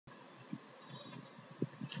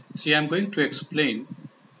See, I'm going to explain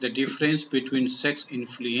the difference between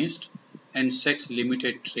sex-influenced and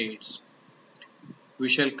sex-limited traits. We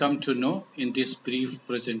shall come to know in this brief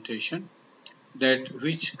presentation that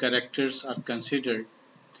which characters are considered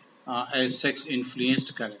as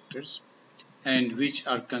sex-influenced characters and which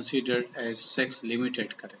are considered as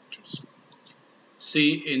sex-limited characters.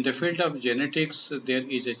 See, in the field of genetics, there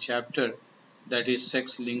is a chapter that is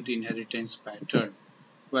sex-linked inheritance pattern.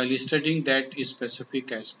 While studying that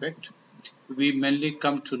specific aspect, we mainly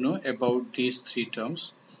come to know about these three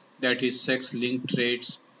terms, that is sex-linked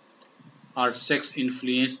traits or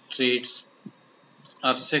sex-influenced traits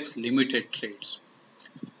or sex-limited traits.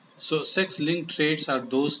 So sex-linked traits are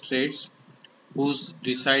those traits whose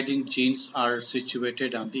deciding genes are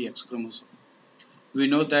situated on the X chromosome. We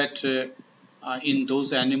know that in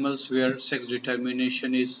those animals where sex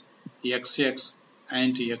determination is XX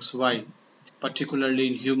and XY, particularly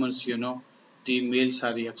in humans, the males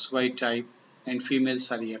are XY type and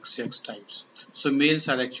females are XX types. So males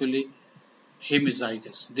are actually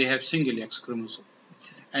hemizygous. They have single X chromosome.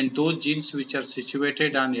 And those genes which are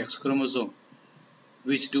situated on X chromosome,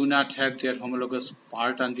 which do not have their homologous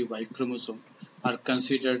part on the Y chromosome, are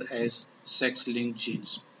considered as sex-linked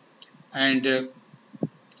genes. And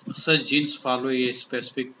such genes follow a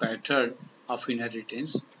specific pattern of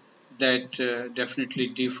inheritance that definitely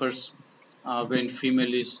differs when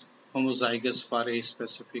female is homozygous for a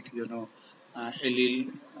specific,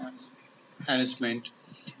 allele enhancement,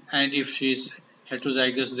 and if she is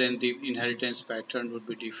heterozygous, then the inheritance pattern would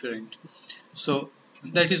be different. So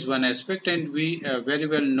that is one aspect, and we very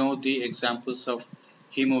well know the examples of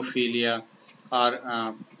hemophilia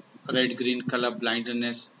or red-green color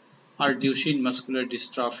blindness or Duchenne muscular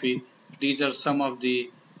dystrophy. These are some of the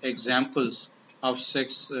examples of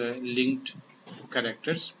sex-linked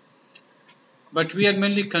characters. But we are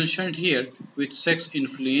mainly concerned here with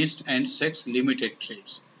sex-influenced and sex-limited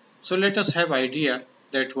traits. So let us have idea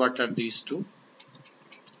that what are these two.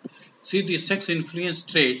 See, the sex-influenced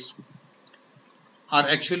traits are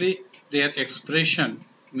actually their expression,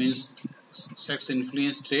 means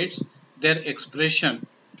sex-influenced traits, their expression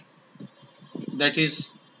that is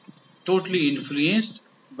totally influenced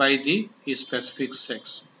by the specific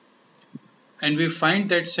sex. And we find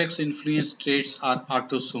that sex-influenced traits are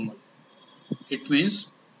autosomal. It means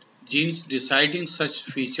genes deciding such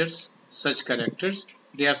features, such characters,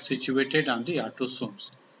 they are situated on the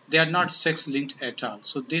autosomes. They are not sex-linked at all.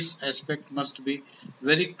 So this aspect must be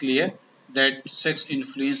very clear that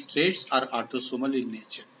sex-influenced traits are autosomal in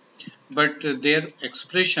nature. But their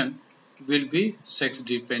expression will be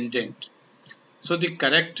sex-dependent. So the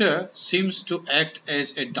character seems to act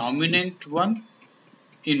as a dominant one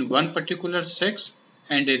in one particular sex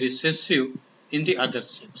and a recessive in the other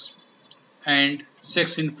sex. And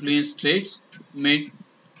sex-influenced traits may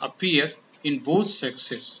appear in both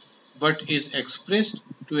sexes but is expressed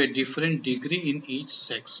to a different degree in each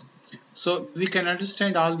sex. So we can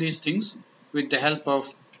understand all these things with the help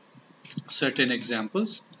of certain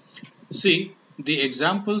examples. See, the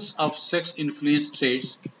examples of sex-influenced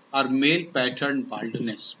traits are male pattern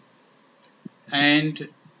baldness and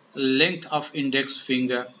length of index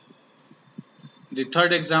finger. The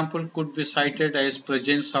third example could be cited as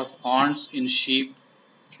presence of horns in sheep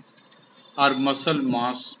or muscle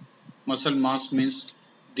mass. Muscle mass means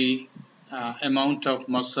the amount of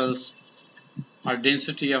muscles or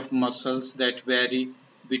density of muscles that vary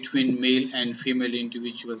between male and female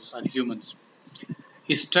individuals or humans.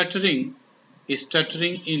 Stuttering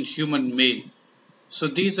in human male. So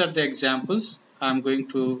these are the examples. I'm going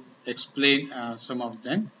to explain some of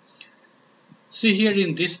them. See here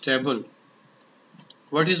in this table,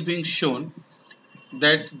 what is being shown,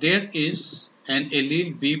 that there is an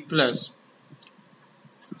allele B plus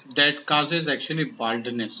that causes actually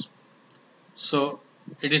baldness. So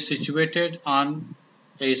it is situated on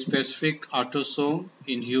a specific autosome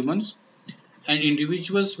in humans, and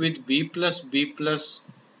individuals with B plus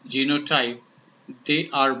genotype, they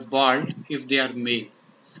are bald if they are male.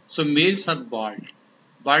 So males are bald.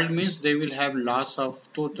 Bald means they will have loss of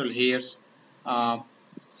total hairs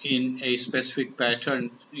in a specific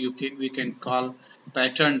pattern. We can call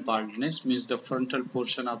pattern baldness, means the frontal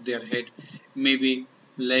portion of their head may be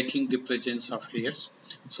lacking the presence of hairs.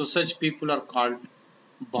 So such people are called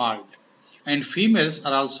bald. And females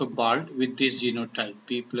are also bald with this genotype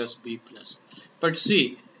B plus. But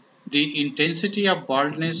see, the intensity of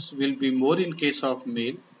baldness will be more in case of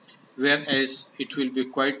male, whereas it will be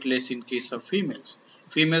quite less in case of females.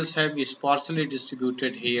 Females have sparsely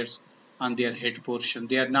distributed hairs on their head portion.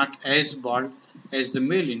 They are not as bald as the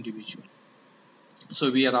male individual.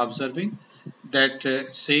 So we are observing that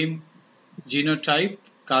same genotype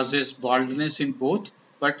causes baldness in both,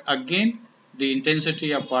 but again the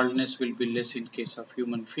intensity of baldness will be less in case of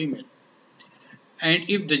human female. And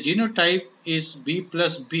if the genotype is B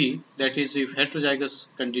plus B, that is if heterozygous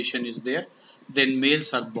condition is there, then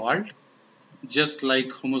males are bald, just like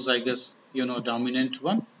homozygous, dominant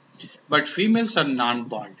one, but females are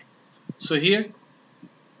non-bald. So here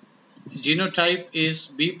genotype is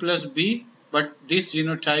B plus B, but this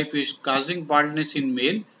genotype is causing baldness in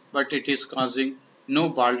male, but it is causing no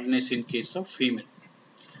baldness in case of female.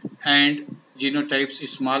 And genotypes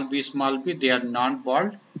small b, they are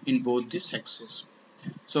non-bald in both the sexes.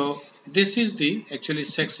 So this is the actually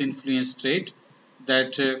sex influence trait,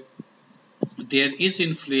 that there is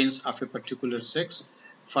influence of a particular sex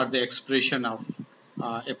for the expression of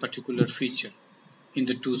a particular feature in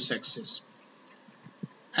the two sexes.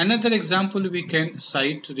 Another example we can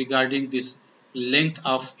cite regarding this length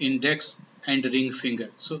of index and ring finger.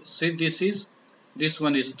 So say this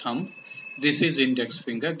one is thumb, this is index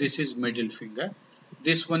finger, this is middle finger,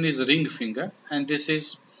 this one is ring finger, and this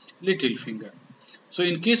is little finger. So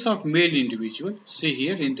in case of male individual, see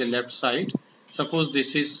here in the left side, suppose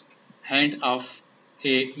this is hand of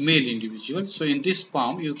a male individual. So in this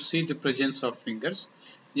palm you see the presence of fingers.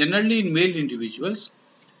 Generally in male individuals,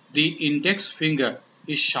 the index finger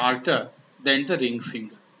is shorter than the ring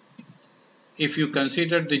finger. If you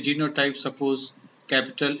consider the genotype, suppose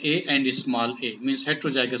capital A and small a, means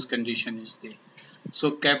heterozygous condition is there.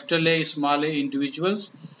 So capital A, small a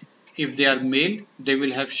individuals, if they are male, they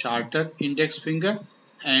will have shorter index finger,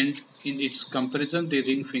 and in its comparison the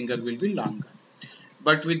ring finger will be longer.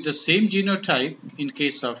 But with the same genotype, in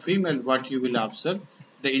case of female, what you will observe,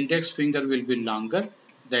 the index finger will be longer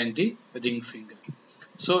than the ring finger.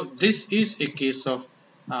 So this is a case of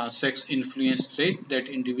sex influence trait, that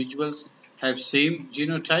individuals have same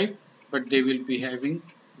genotype, but they will be having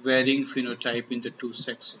varying phenotype in the two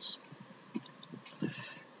sexes.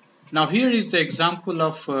 Now here is the example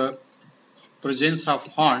of presence of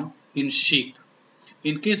horn in sheep.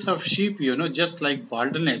 In case of sheep, just like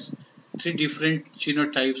baldness, three different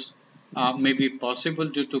genotypes may be possible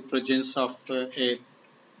due to presence of an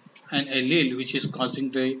allele which is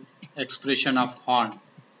causing the expression of horn.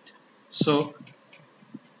 So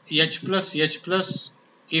H plus,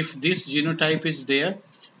 if this genotype is there,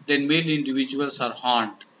 then male individuals are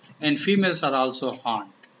horned and females are also horned.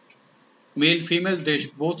 Male, female, they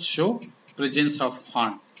both show presence of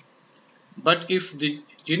horn. But if the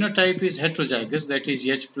genotype is heterozygous, that is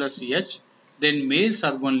H plus H, then males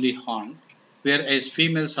are only horned, whereas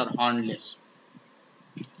females are hornless.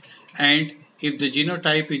 And if the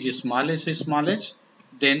genotype is small h,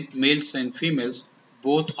 then males and females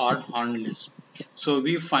both are hornless. So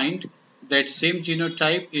we find that same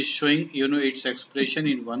genotype is showing its expression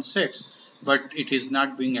in one sex, but it is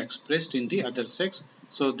not being expressed in the other sex.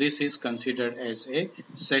 So this is considered as a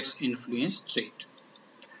sex influence trait.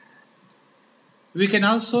 We can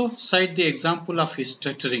also cite the example of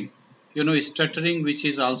stuttering. Stuttering, which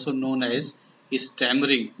is also known as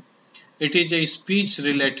stammering. It is a speech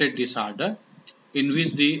related disorder in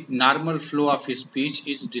which the normal flow of speech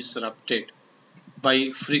is disrupted by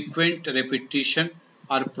frequent repetition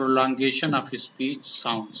or prolongation of speech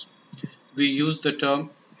sounds. We use the term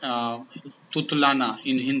tutlana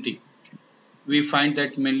in Hindi. We find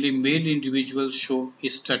that mainly male individuals show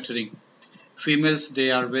stuttering. Females,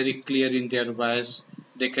 they are very clear in their voice,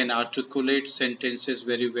 they can articulate sentences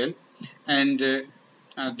very well, and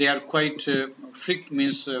they are quite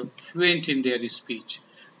fluent in their speech.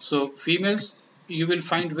 So females, you will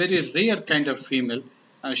find very rare kind of female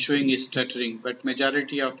showing stuttering, but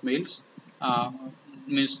majority of males,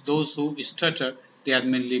 means those who stutter, they are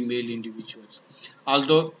mainly male individuals.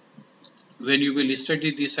 Although when you will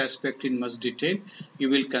study this aspect in much detail, you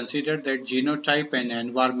will consider that genotype and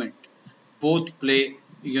environment both play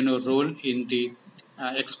role in the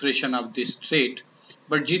expression of this trait,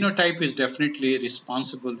 but genotype is definitely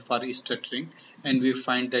responsible for stuttering, and we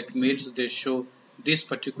find that males, they show this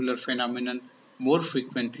particular phenomenon more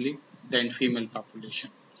frequently than female population.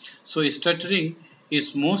 So stuttering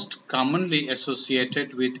is most commonly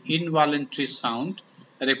associated with involuntary sound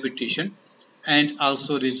repetition and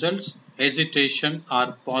also results hesitation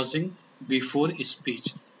or pausing before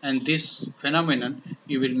speech, and this phenomenon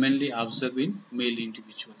you will mainly observe in male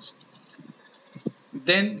individuals.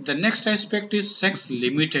 Then the next aspect is sex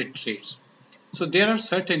limited traits. So there are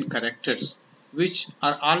certain characters which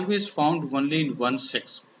are always found only in one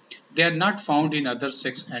sex. They are not found in other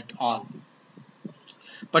sex at all.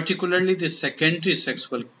 Particularly the secondary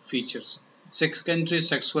sexual features. Secondary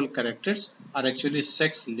sexual characters are actually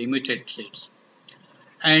sex limited traits.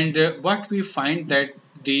 And what we find that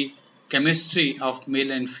the chemistry of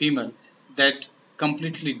male and female that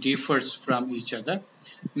completely differs from each other.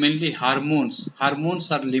 Mainly hormones.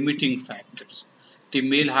 Hormones are limiting factors. The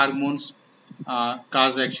male hormones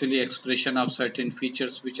cause actually expression of certain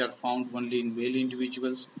features which are found only in male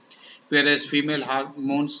individuals, whereas female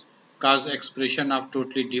hormones cause expression of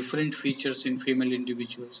totally different features in female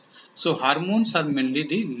individuals. So hormones are mainly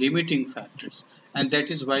the limiting factors, and that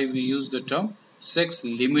is why we use the term sex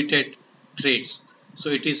limited traits. So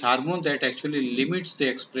it is hormone that actually limits the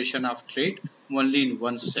expression of trait only in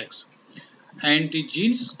one sex, and the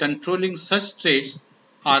genes controlling such traits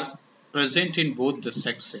are present in both the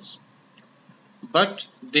sexes, but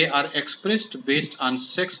they are expressed based on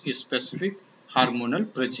sex-specific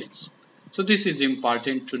hormonal presence. So this is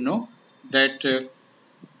important to know that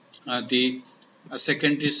the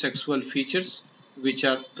secondary sexual features which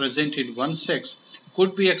are present in one sex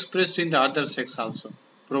could be expressed in the other sex also,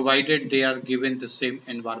 provided they are given the same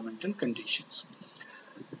environmental conditions.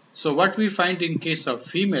 So what we find in case of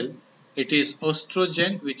female, it is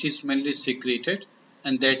estrogen which is mainly secreted,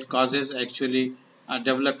 and that causes actually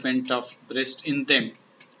development of breast in them,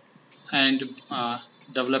 and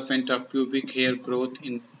development of pubic hair growth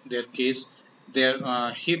in their case. Their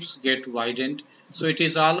hips get widened. So it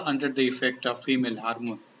is all under the effect of female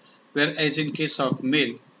hormone. Whereas in case of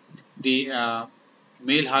male, the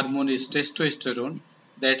male hormone is testosterone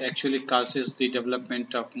that actually causes the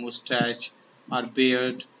development of mustache or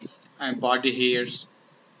beard and body hairs,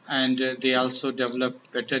 and they also develop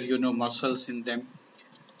better muscles in them.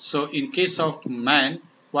 So in case of man,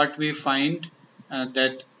 what we find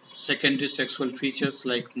that secondary sexual features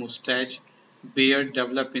like mustache, beard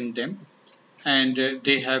develop in them, and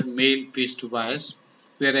they have male pistuvias,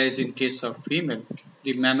 whereas in case of female,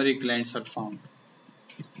 the mammary glands are found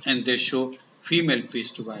and they show female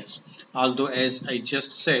pistuvias. Although, as I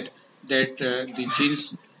just said, that the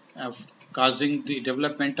genes causing the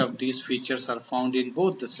development of these features are found in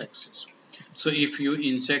both the sexes. So, if you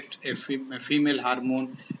inject a female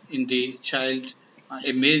hormone in the child,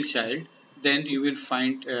 a male child, then you will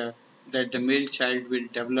find that the male child will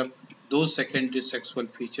develop those secondary sexual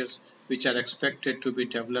features which are expected to be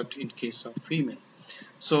developed in case of female.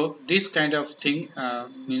 So this kind of thing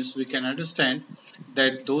means we can understand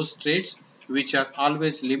that those traits which are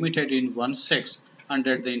always limited in one sex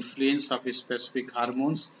under the influence of specific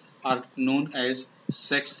hormones are known as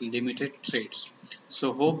sex limited traits.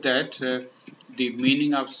 So hope that the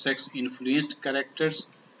meaning of sex influenced characters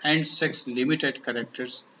and sex limited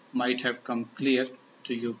characters might have come clear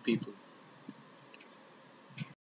to you people.